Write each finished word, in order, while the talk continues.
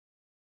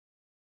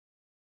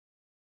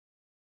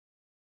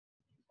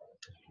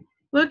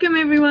Welcome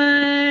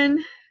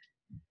everyone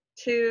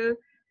to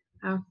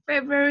our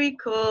February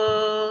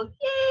call.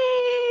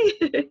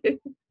 Yay!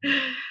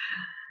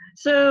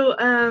 So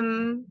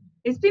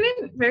it's been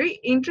a very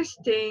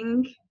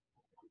interesting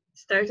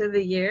start of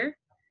the year.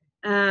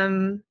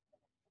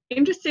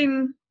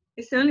 Interesting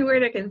is the only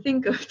word I can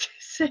think of to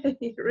say,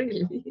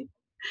 really.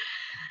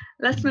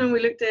 Last month we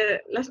looked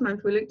at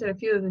a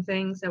few of the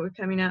things that were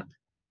coming up.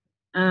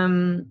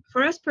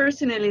 For us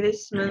personally,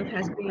 this month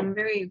has been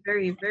very,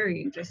 very,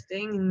 very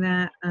interesting in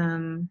that,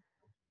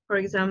 for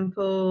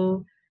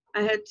example,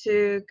 I had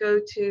to go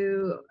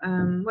to,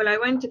 I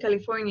went to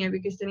California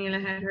because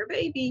Daniela had her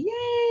baby.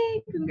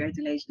 Yay!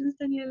 Congratulations,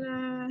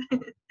 Daniela.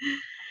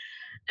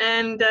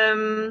 And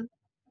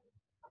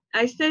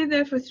I stayed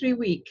there for 3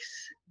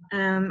 weeks.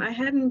 I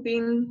hadn't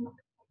been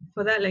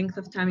for that length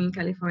of time in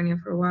California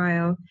for a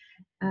while,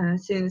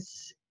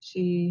 since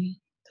she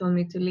told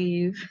me to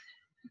leave.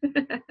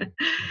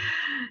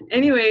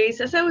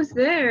 Anyways, as I was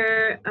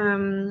there,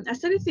 I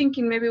started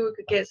thinking maybe we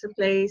could get some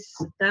place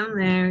down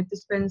there to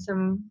spend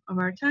some of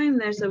our time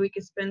there, so we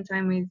could spend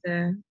time with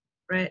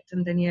Brett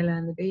and Daniela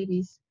and the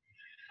babies.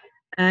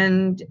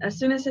 And as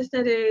soon as I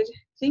started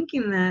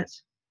thinking that,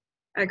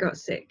 I got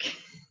sick.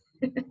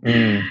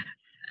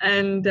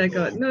 And I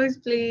got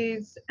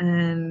nosebleeds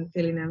and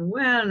feeling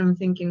unwell, and I'm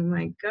thinking,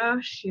 my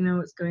gosh,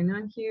 what's going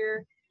on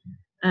here?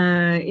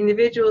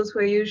 Individuals who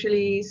are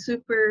usually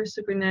super,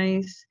 super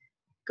nice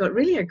got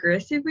really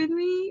aggressive with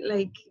me,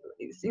 like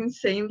it's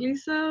insanely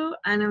so.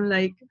 And I'm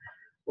like,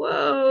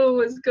 whoa,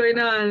 what's going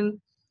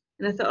on?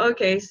 And I thought,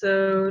 okay,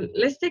 so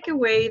let's take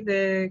away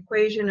the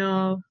equation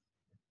of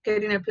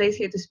getting a place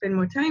here to spend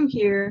more time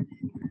here.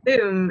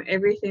 Boom,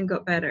 everything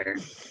got better.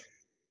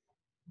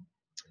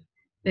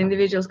 The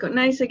individuals got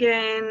nice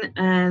again,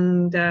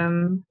 and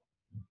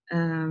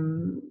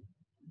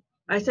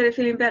I started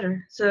feeling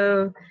better.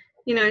 So,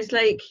 it's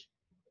like,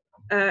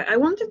 I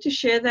wanted to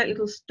share that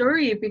little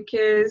story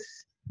because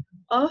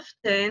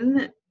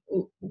often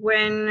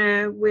when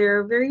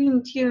we're very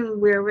in tune,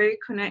 we're very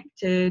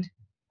connected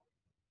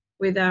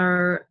with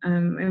our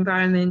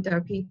environment,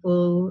 our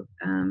people,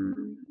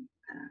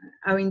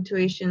 our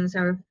intuitions,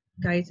 our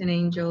guides and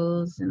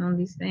angels, and all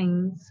these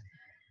things.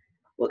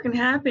 What can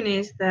happen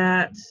is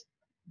that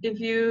if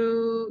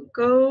you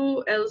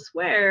go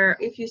elsewhere,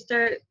 if you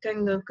start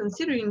kind of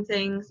considering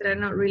things that are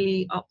not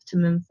really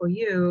optimum for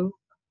you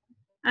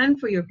and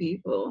for your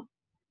people,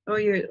 or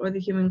the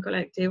human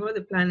collective, or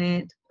the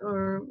planet,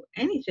 or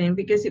anything,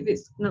 because if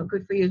it's not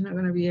good for you, it's not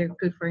going to be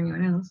good for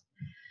anyone else.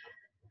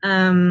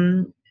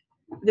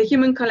 The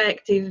human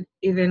collective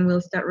even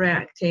will start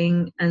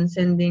reacting and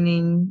sending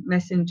in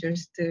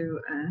messengers to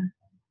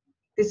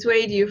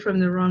dissuade you from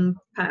the wrong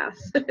path.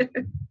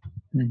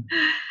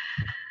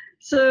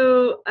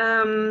 So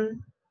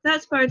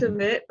that's part of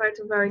it, part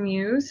of our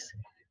news.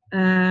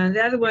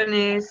 The other one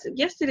is,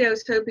 yesterday I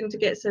was hoping to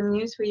get some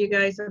news for you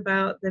guys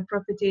about the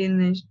property in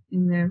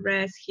the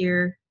res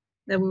here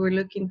that we were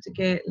looking to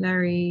get in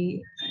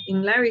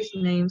Larry's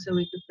name, so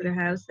we could put a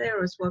house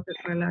there or swap it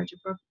for a larger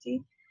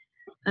property.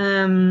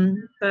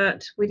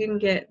 But we didn't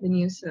get the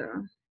news. So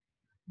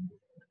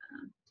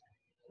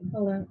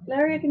hold on,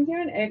 Larry, I can hear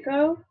an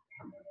echo.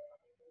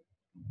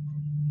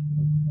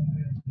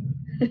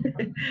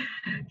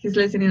 He's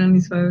listening on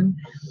his phone.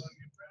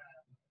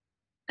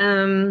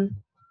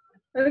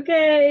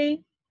 Okay.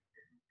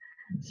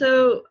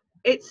 So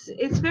it's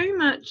very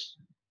much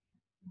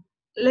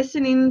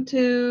listening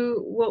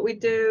to what we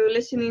do,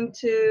 listening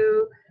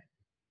to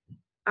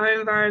our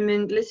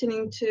environment,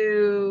 listening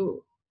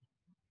to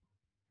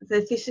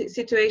the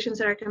situations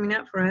that are coming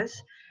up for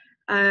us.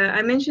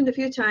 I mentioned a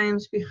few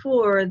times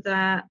before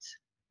that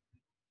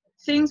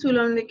things will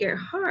only get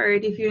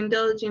hard if you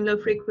indulge in low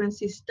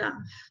frequency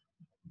stuff.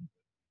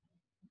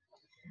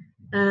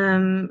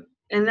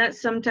 And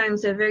that's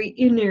sometimes a very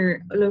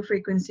inner low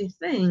frequency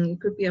thing. It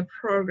could be a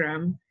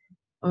program,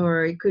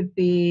 or it could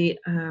be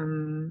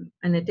an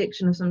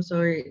addiction of some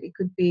sort. It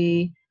could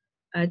be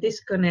a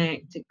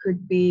disconnect. It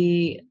could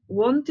be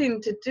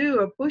wanting to do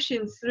or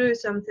pushing through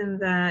something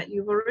that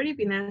you've already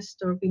been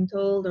asked or been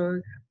told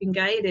or been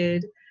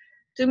guided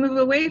to move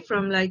away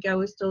from, like I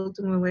was told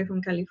to move away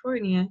from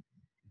California.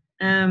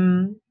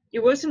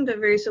 It wasn't a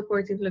very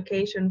supportive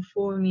location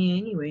for me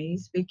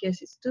anyways,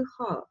 because it's too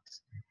hot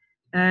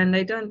and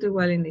I don't do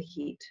well in the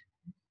heat.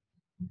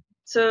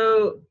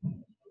 So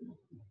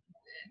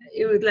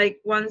it was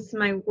like, once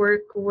my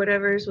work or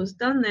whatever was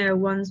done there,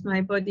 once my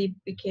body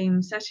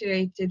became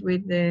saturated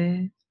with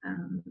the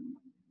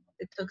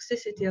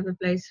toxicity of the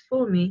place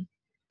for me.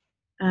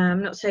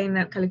 I'm not saying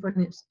that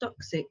California is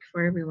toxic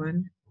for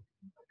everyone.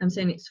 I'm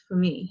saying it's for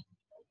me.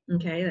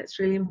 Okay, that's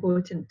really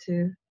important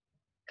to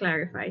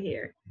clarify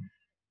here.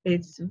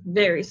 It's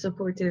very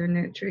supportive and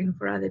nurturing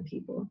for other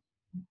people.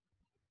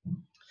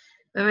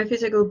 But my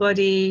physical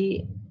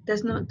body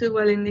does not do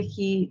well in the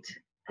heat.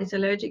 It's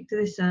allergic to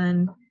the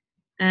sun.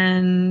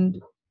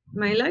 And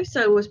my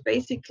lifestyle was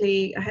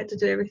basically, I had to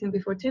do everything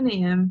before 10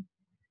 a.m.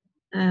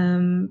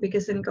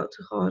 Because then it got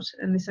too hot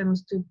and the sun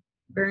was too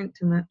burnt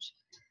too much.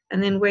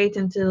 and then wait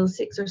until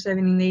 6 or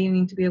 7 in the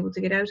evening to be able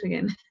to get out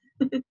again.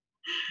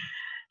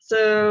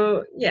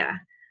 So yeah.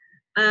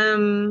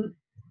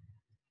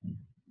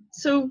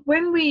 So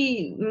when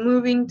we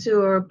move into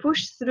or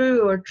push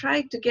through or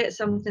try to get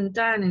something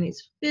done, and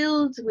it's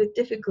filled with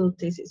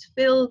difficulties, it's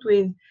filled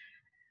with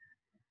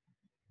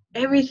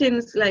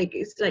everything's like,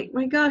 it's like,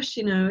 my gosh,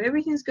 you know,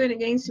 everything's going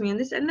against me. And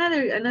this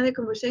another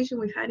conversation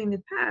we've had in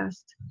the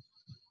past.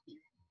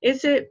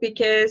 Is it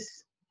because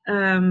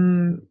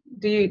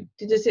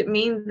does it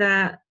mean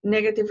that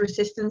negative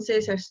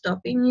resistances are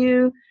stopping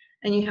you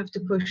and you have to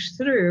push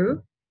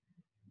through?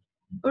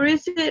 Or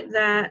is it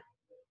that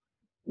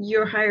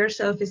your higher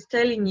self is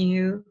telling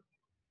you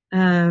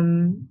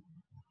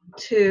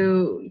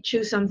to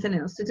choose something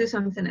else, to do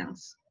something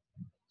else?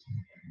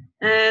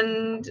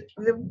 And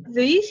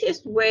the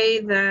easiest way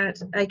that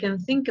I can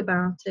think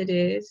about it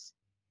is,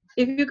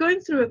 if you're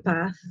going through a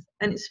path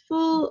and it's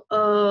full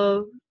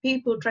of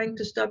people trying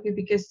to stop you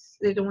because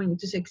they don't want you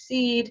to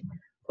succeed,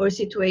 or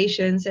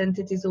situations,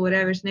 entities, or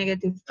whatever's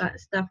negative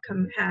stuff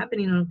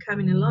happening or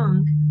coming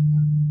along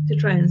to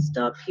try and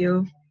stop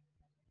you,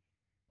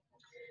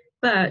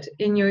 but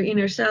in your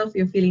inner self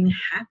you're feeling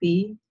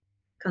happy,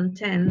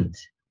 content,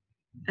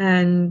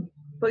 and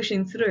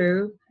pushing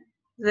through,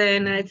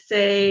 then I'd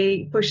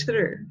say push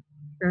through,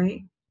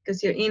 right?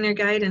 Because your inner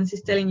guidance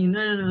is telling you,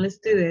 no, let's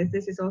do this.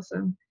 This is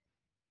awesome.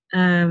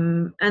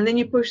 And then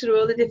you push through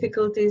all the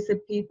difficulties, the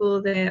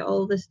people,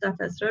 all the stuff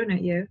that's thrown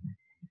at you.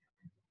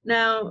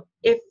 Now,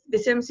 if the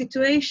same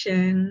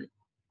situation,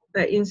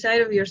 but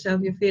inside of yourself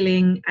you're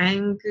feeling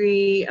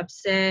angry,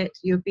 upset,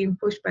 you're being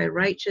pushed by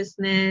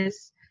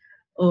righteousness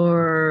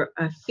or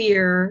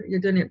fear,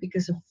 you're doing it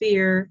because of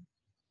fear.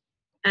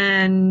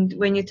 And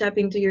when you tap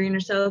into your inner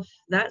self,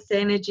 that's the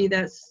energy,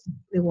 that's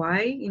the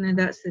why, you know,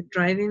 that's the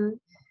driving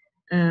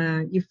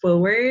you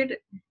forward.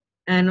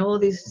 And all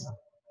these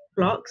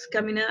blocks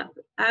coming up,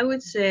 I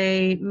would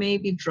say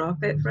maybe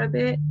drop it for a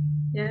bit.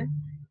 Yeah,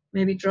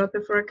 maybe drop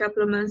it for a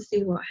couple of months,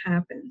 see what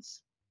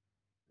happens.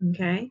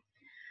 Okay.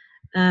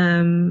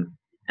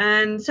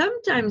 And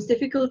sometimes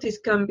difficulties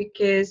come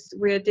because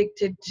we're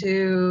addicted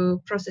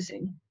to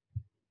processing.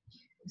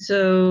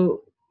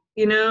 So,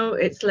 you know,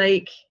 it's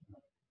like,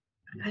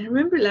 I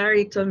remember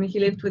Larry told me he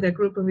lived with a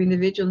group of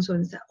individuals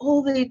and said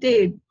all they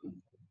did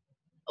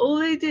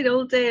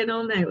all day and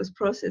all night was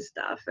process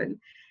stuff. And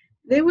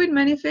they would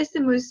manifest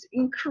the most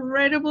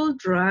incredible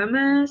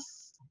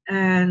dramas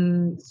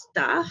and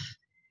stuff.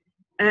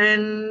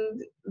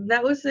 And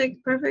that was a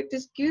perfect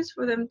excuse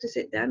for them to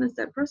sit down and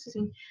start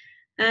processing.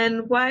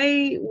 And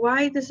why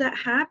does that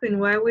happen?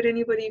 Why would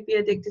anybody be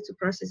addicted to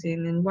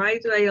processing? And why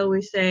do I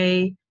always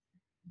say,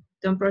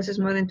 don't process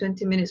more than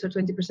 20 minutes or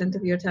 20%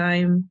 of your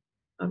time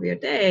of your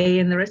day,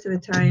 and the rest of the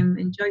time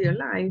enjoy your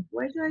life?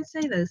 Why do I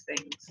say those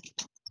things?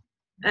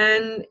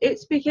 And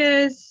it's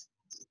because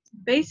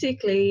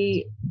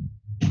basically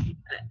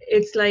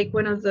it's like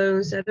one of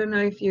those, I don't know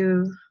if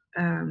you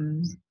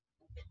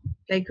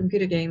play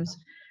computer games,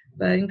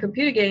 but in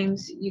computer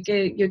games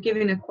you're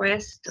given a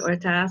quest or a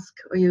task,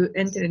 or you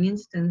enter an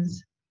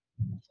instance,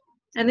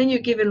 and then you're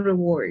given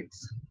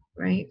rewards,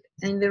 right?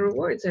 And the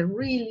rewards are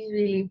really,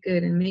 really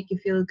good and make you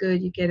feel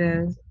good. You get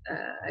a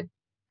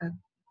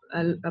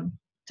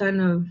ton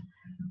of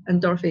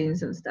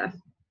endorphins and stuff.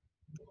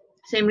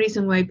 Same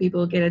reason why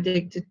people get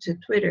addicted to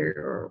Twitter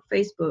or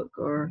Facebook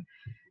or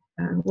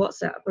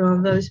WhatsApp or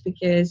all those,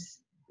 because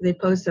they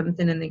post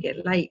something and they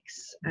get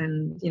likes,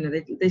 and you know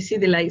they see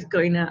the likes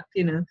going up,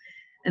 you know,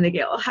 and they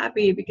get all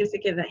happy because they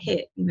get that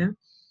hit, you know.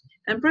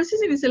 And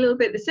processing is a little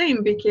bit the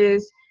same,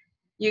 because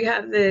you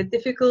have the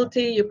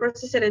difficulty, you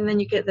process it, and then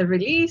you get the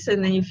release,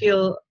 and then you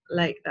feel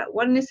like that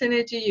oneness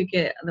energy, you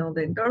get all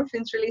the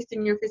endorphins released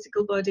in your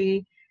physical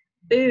body.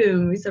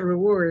 Boom, it's a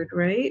reward,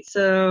 right?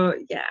 So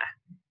yeah,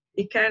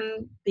 it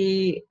can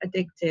be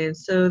addictive.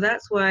 So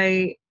that's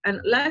why, and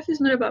life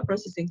is not about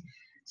processing.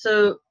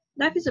 So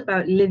life is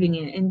about living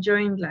it,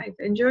 enjoying life,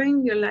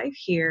 enjoying your life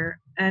here,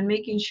 and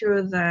making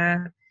sure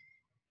that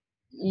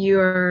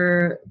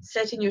you're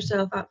setting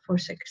yourself up for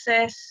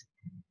success,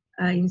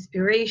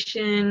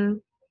 inspiration,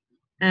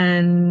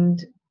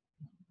 and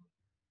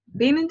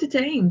being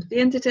entertained. Be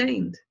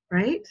entertained,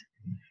 right?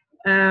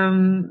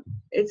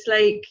 It's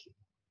like,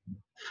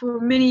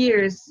 for many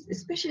years,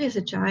 especially as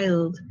a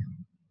child,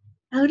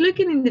 I would look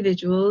at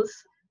individuals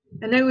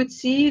and I would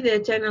see the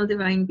eternal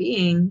divine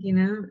being, you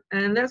know,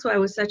 and that's why I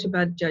was such a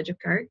bad judge of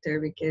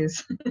character,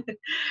 because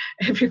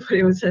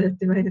everybody was a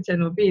divine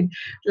eternal being,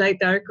 light,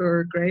 dark,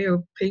 or gray,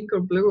 or pink,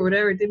 or blue, or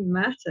whatever. It didn't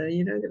matter,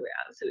 you know, they were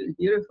absolutely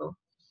beautiful.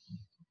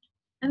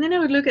 And then I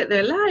would look at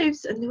their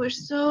lives and they were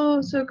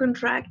so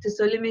contracted,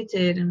 so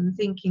limited, and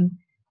thinking,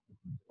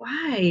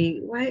 why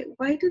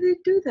do they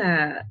do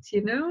that?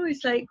 You know,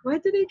 it's like, why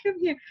do they come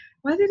here?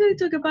 Why do they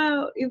talk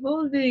about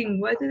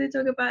evolving? Why do they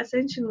talk about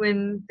ascension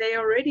when they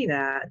already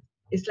that?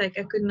 It's like,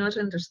 I could not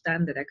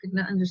understand it. I could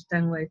not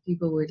understand why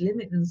people would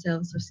limit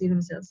themselves or see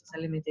themselves as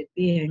a limited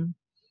being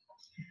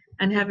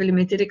and have a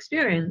limited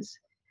experience.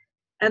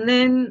 And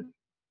then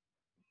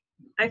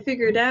I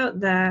figured out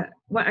that,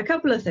 well, a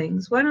couple of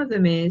things. One of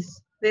them is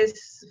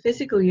this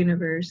physical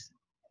universe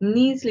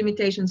needs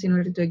limitations in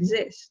order to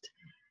exist.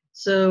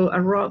 So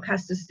a rock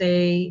has to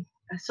stay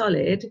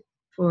solid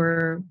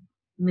for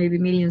maybe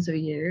millions of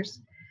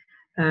years.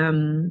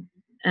 And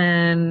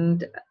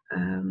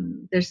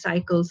there's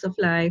cycles of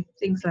life,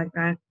 things like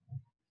that.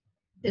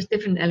 There's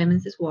different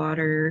elements, there's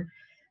water,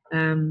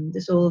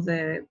 there's all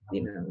the,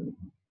 you know,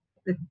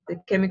 the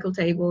chemical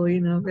table,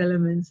 you know, of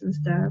elements and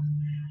stuff.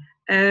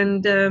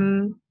 And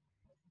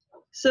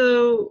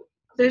so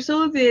there's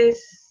all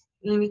these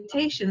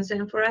limitations,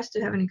 and for us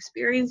to have an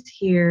experience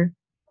here,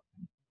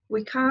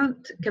 we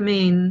can't come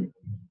in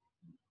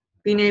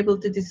being able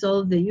to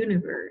dissolve the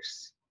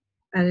universe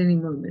at any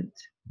moment,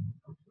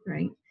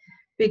 right?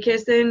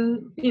 Because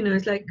then, you know,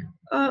 it's like,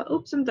 oh,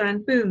 oops, I'm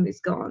done, boom,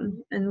 it's gone.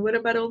 And what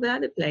about all the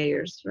other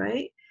players,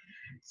 right?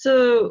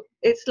 So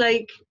it's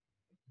like,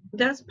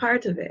 that's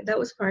part of it. That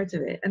was part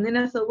of it. And then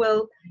I thought,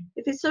 well,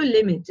 if it's so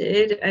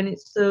limited and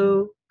it's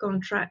so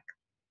contracted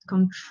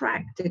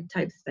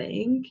type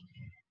thing,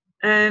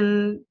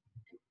 and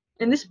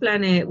in this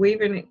planet, we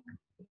even,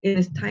 in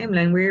this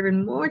timeline, we're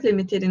even more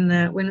limited in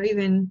that we're not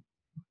even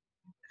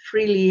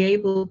freely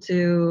able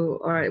to,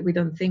 or we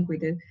don't think we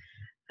do,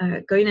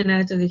 go in and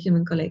out of the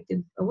human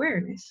collective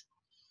awareness.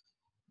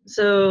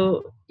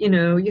 So, you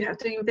know, you have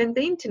to invent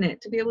the internet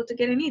to be able to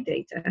get any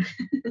data.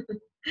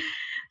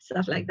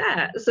 Stuff like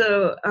that.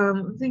 So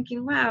I'm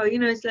thinking, wow, you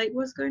know, it's like,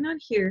 what's going on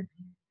here?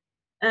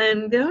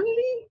 And the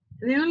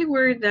only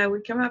word that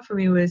would come out for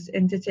me was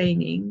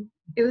entertaining.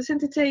 It was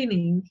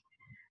entertaining.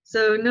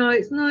 So no,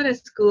 it's not a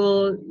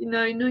school. You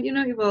know, you're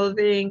not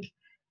evolving.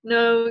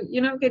 No,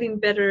 you're not getting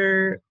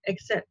better,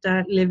 except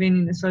at living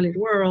in a solid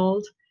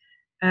world.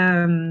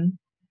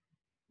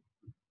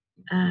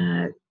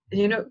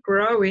 You're not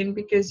growing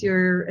because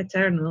you're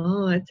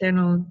eternal.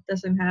 Eternal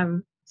doesn't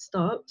have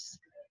stops.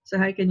 So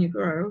how can you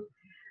grow?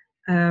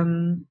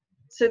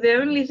 So the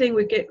only thing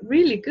we get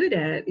really good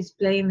at is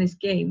playing this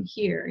game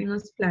here in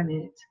this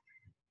planet.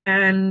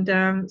 And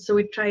so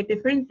we tried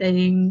different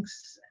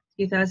things. A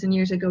few thousand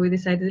years ago, we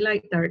decided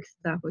light dark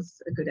stuff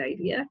was a good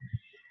idea.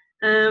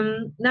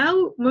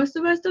 Now, most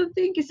of us don't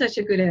think it's such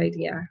a good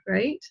idea,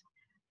 right?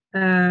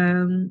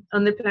 On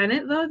the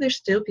planet, though, there's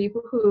still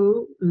people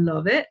who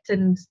love it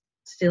and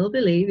still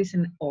believe it's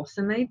an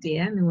awesome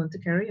idea and they want to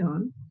carry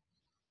on.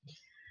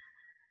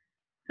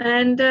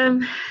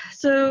 And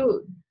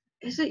so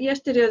is it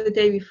yesterday or the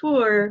day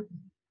before,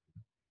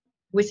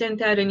 we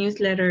sent out a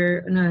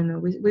newsletter.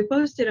 We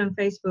posted on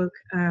Facebook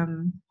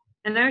an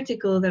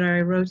article that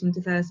I wrote in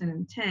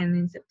 2010,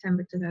 in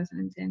September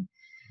 2010.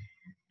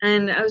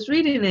 And I was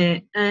reading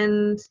it,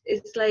 and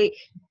it's like,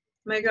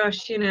 my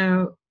gosh, you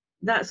know,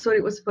 that's what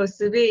it was supposed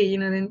to be. You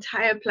know, the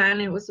entire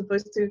planet was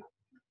supposed to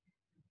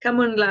come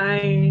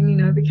online, you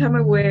know, become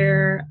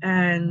aware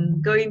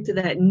and go into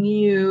that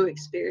new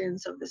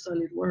experience of the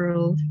solid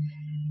world.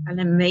 An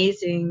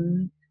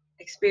amazing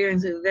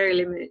experience with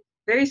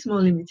very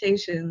small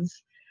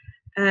limitations,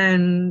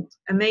 and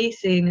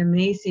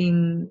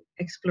amazing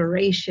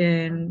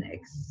exploration,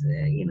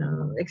 you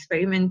know,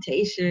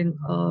 experimentation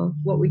of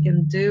what we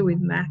can do with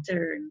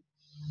matter and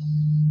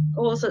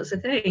all sorts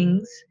of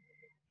things.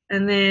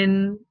 And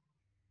then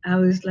I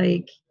was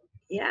like,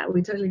 yeah,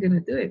 we're totally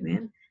gonna do it,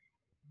 man.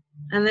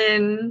 And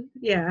then,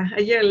 yeah,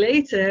 a year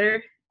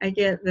later, I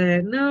get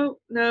the no,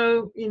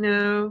 you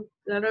know,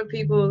 a lot of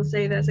people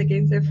say that's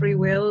against their free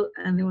will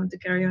and they want to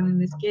carry on in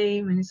this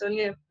game, and it's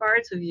only a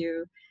part of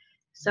you,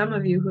 some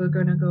of you, who are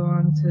going to go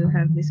on to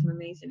have this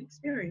amazing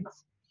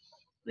experience.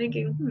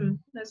 Thinking,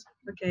 that's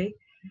okay.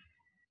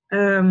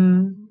 I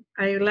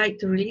would like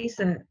to release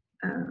an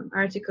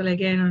article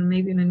again, on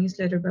maybe in a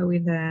newsletter, but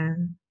with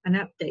an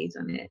update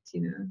on it,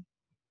 you know.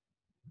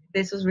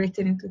 This was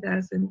written in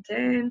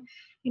 2010.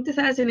 In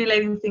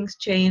 2011, things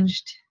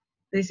changed.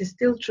 This is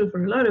still true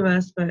for a lot of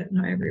us, but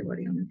not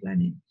everybody on the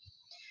planet.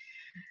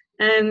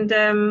 And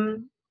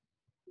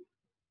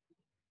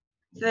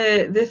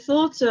the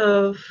thought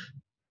of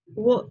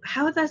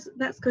how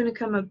that's going to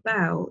come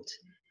about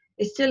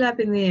is still up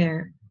in the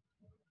air.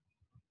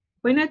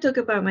 When I talk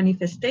about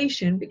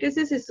manifestation, because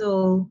this is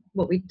all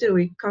what we do,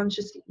 we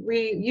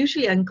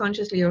usually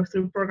unconsciously or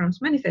through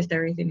programs manifest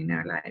everything in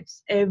our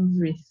lives,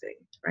 everything,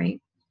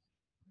 right?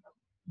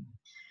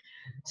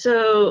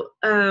 So,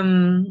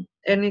 and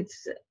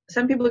it's,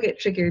 some people get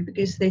triggered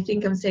because they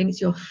think I'm saying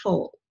it's your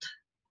fault,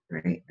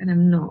 right? And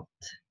I'm not.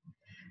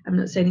 I'm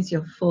not saying it's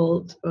your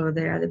fault or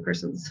the other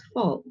person's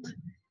fault.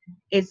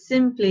 It's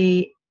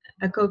simply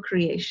a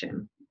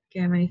co-creation,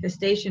 okay, a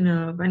manifestation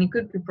of, and it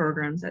could be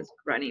programs that's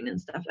running and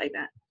stuff like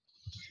that.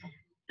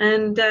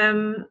 And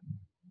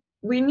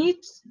we need,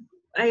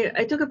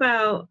 I talk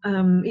about,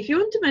 if you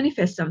want to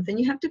manifest something,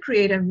 you have to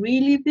create a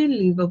really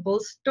believable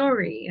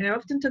story. And I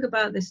often talk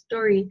about the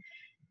story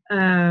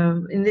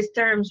in these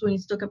terms when you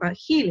talk about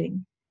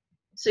healing.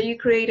 So you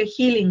create a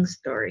healing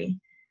story.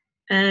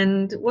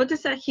 And what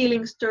does that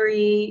healing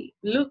story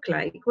look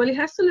like? Well, it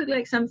has to look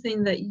like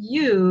something that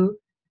you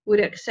would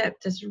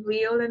accept as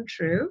real and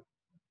true,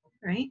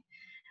 right?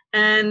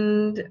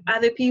 And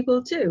other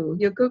people too.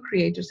 Your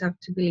co-creators have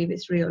to believe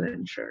it's real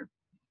and true.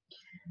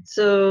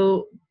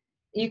 So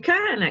you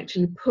can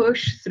actually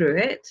push through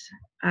it.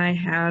 I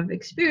have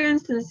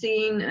experienced and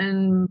seen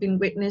and been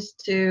witness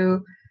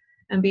to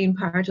and been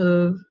part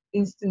of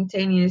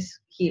instantaneous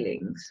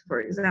healings,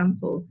 for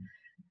example.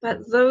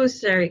 But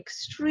those are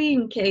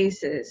extreme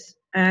cases,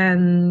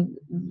 and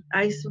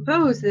I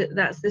suppose that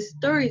that's the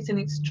story. It's an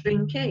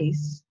extreme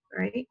case,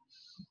 right?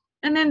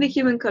 And then the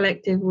human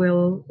collective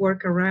will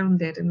work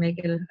around it and make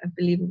it a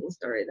believable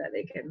story that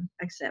they can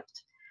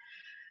accept.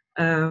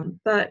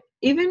 But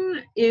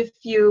even if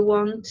you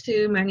want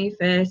to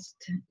manifest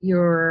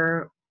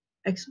your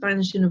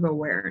expansion of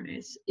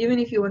awareness, even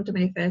if you want to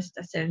manifest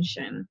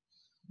ascension,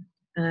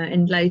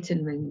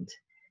 enlightenment,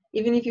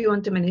 even if you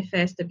want to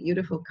manifest a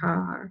beautiful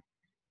car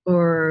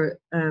or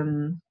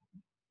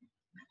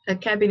a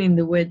cabin in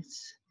the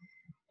woods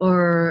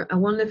or a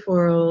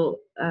wonderful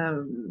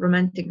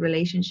romantic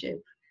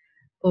relationship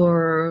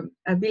or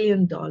 $1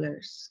 billion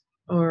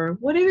or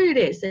whatever it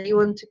is that you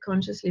want to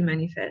consciously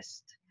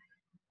manifest,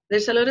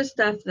 there's a lot of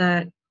stuff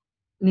that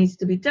needs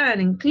to be done,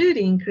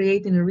 including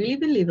creating a really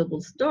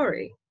believable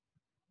story.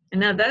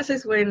 And now that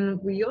is when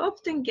we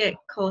often get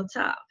caught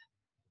up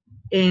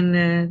in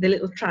the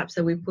little traps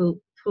that we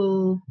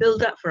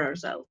build up for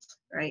ourselves,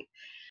 right?